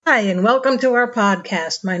Hi, and welcome to our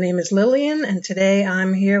podcast. My name is Lillian, and today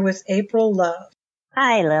I'm here with April Love.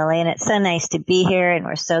 Hi, Lillian. It's so nice to be here, and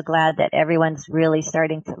we're so glad that everyone's really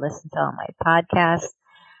starting to listen to all my podcasts,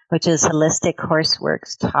 which is Holistic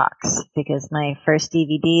Horseworks Talks, because my first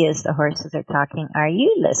DVD is The Horses Are Talking. Are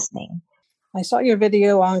you listening? I saw your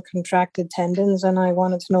video on contracted tendons, and I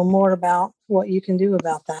wanted to know more about what you can do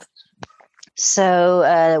about that. So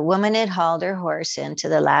a woman had hauled her horse into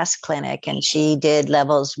the last clinic, and she did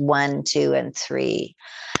levels 1, 2, and 3.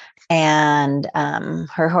 And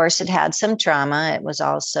her horse had had some trauma. It was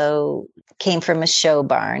also came from a show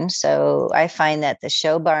barn. So I find that the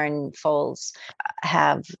show barn foals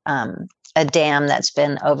have a dam that's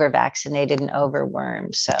been over vaccinated and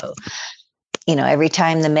overwormed. So, every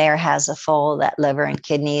time the mare has a foal, that liver and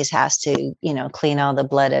kidneys has to, clean all the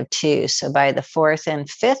blood of two. So by the 4th and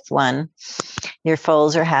 5th one, your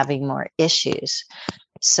foals are having more issues.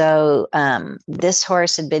 So this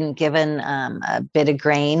horse had been given a bit of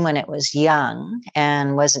grain when it was young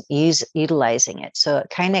and wasn't utilizing it. So it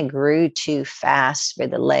kind of grew too fast for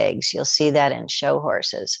the legs. You'll see that in show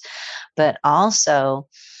horses. But also,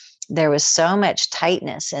 there was so much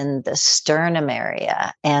tightness in the sternum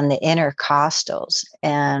area and the intercostals.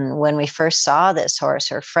 And when we first saw this horse,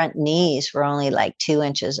 her front knees were only like 2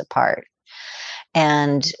 inches apart.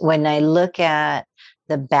 And when I look at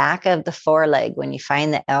the back of the foreleg, when you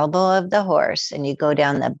find the elbow of the horse and you go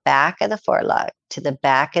down the back of the foreleg to the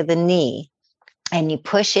back of the knee, and you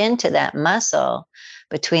push into that muscle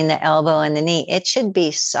between the elbow and the knee, it should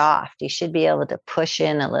be soft. You should be able to push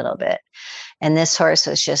in a little bit. And this horse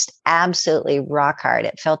was just absolutely rock hard.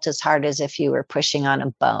 It felt as hard as if you were pushing on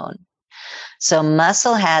a bone. So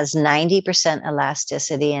muscle has 90%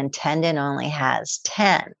 elasticity and tendon only has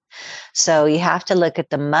 10. So you have to look at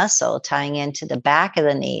the muscle tying into the back of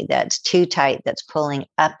the knee that's too tight, that's pulling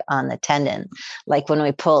up on the tendon, like when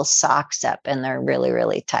we pull socks up and they're really,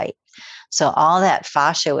 really tight. So all that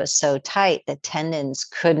fascia was so tight, the tendons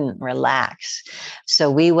couldn't relax. So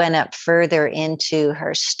we went up further into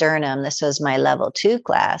her sternum. This was my level 2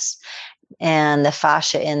 class, and the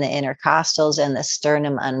fascia in the intercostals and the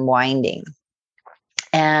sternum unwinding.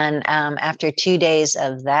 And after 2 days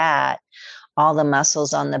of that, all the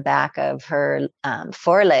muscles on the back of her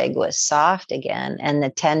foreleg was soft again, and the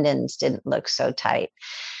tendons didn't look so tight.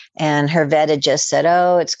 And her vet had just said,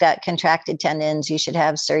 "Oh, it's got contracted tendons. You should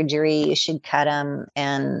have surgery. You should cut them."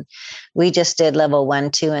 And we just did level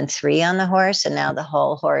 1, 2, and 3 on the horse. And now the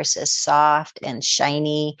whole horse is soft and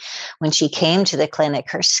shiny. When she came to the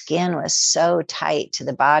clinic, her skin was so tight to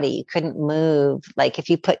the body. You couldn't move. Like if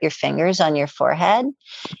you put your fingers on your forehead,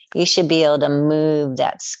 you should be able to move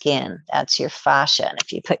that skin. That's your fascia. And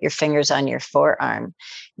if you put your fingers on your forearm,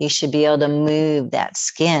 you should be able to move that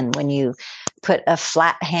skin. When you put a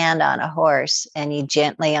flat hand on a horse and you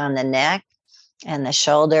gently on the neck and the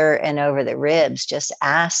shoulder and over the ribs, just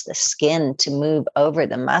ask the skin to move over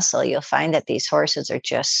the muscle, you'll find that these horses are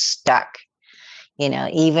just stuck.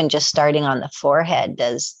 Even just starting on the forehead,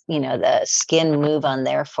 does, the skin move on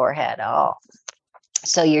their forehead at all?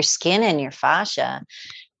 So your skin and your fascia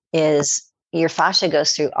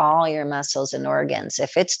goes through all your muscles and organs.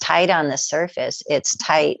 If it's tight on the surface, it's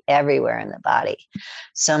tight everywhere in the body.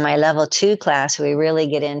 So my level 2 class, we really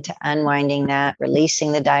get into unwinding that,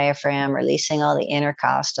 releasing the diaphragm, releasing all the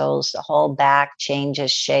intercostals, the whole back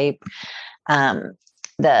changes shape.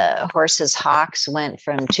 The horse's hocks went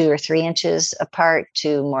from 2 or 3 inches apart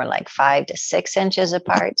to more like 5 to 6 inches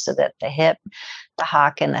apart, so that the hip, the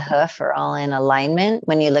hock, and the hoof are all in alignment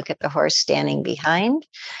when you look at the horse standing behind.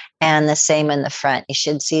 And the same in the front. You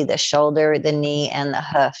should see the shoulder, the knee, and the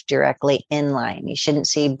hoof directly in line. You shouldn't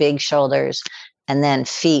see big shoulders and then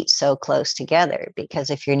feet so close together, because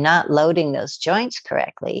if you're not loading those joints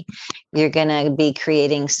correctly, you're going to be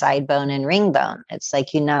creating side bone and ring bone. It's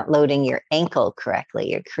like you're not loading your ankle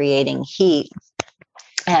correctly. You're creating heat,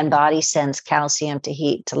 and body sends calcium to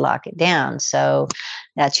heat to lock it down. So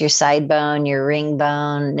that's your side bone, your ring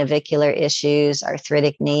bone, navicular issues,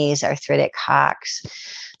 arthritic knees, arthritic hocks.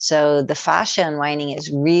 So the fascia unwinding is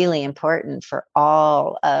really important for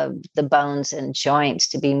all of the bones and joints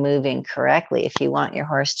to be moving correctly if you want your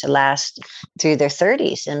horse to last through their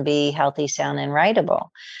 30s and be healthy, sound, and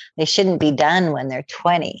rideable. They shouldn't be done when they're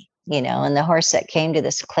 20, and the horse that came to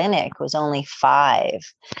this clinic was only 5.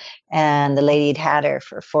 And the lady had her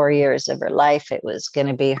for 4 years of her life. It was going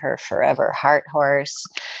to be her forever heart horse.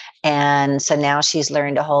 And so now she's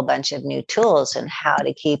learned a whole bunch of new tools and how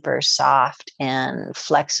to keep her soft and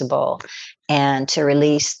flexible and to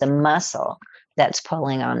release the muscle that's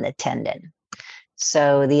pulling on the tendon.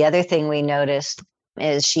 So the other thing we noticed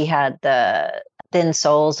is she had the thin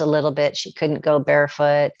soles a little bit. She couldn't go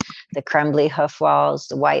barefoot, the crumbly hoof walls,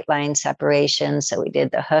 the white line separation. So we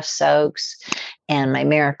did the hoof soaks and my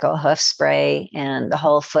miracle hoof spray, and the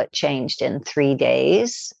whole foot changed in 3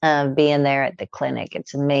 days of being there at the clinic.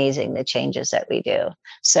 It's amazing the changes that we do.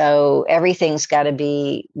 So everything's got to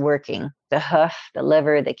be working. The hoof, the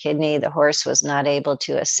liver, the kidney. The horse was not able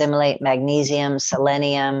to assimilate magnesium,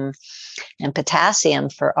 selenium, and potassium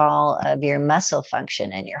for all of your muscle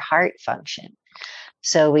function and your heart function.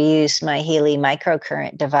 So we used my Healy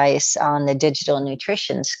microcurrent device on the digital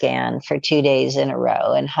nutrition scan for 2 days in a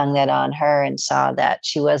row and hung that on her and saw that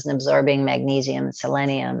she wasn't absorbing magnesium and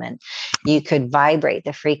selenium. And you could vibrate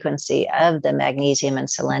the frequency of the magnesium and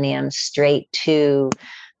selenium straight to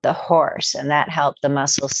the horse, and that helped the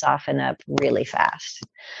muscles soften up really fast.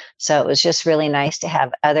 So it was just really nice to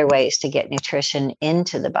have other ways to get nutrition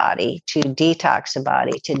into the body, to detox the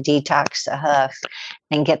body, to detox the hoof,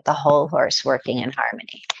 and get the whole horse working in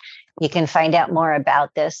harmony. You can find out more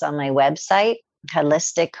about this on my website,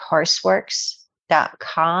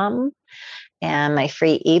 holistichorseworks.com, and my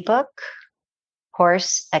free ebook,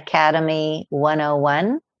 Horse Academy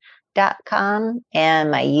 101.com,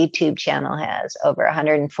 and my YouTube channel has over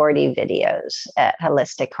 140 videos at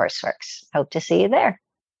Holistic Horseworks. Hope to see you there.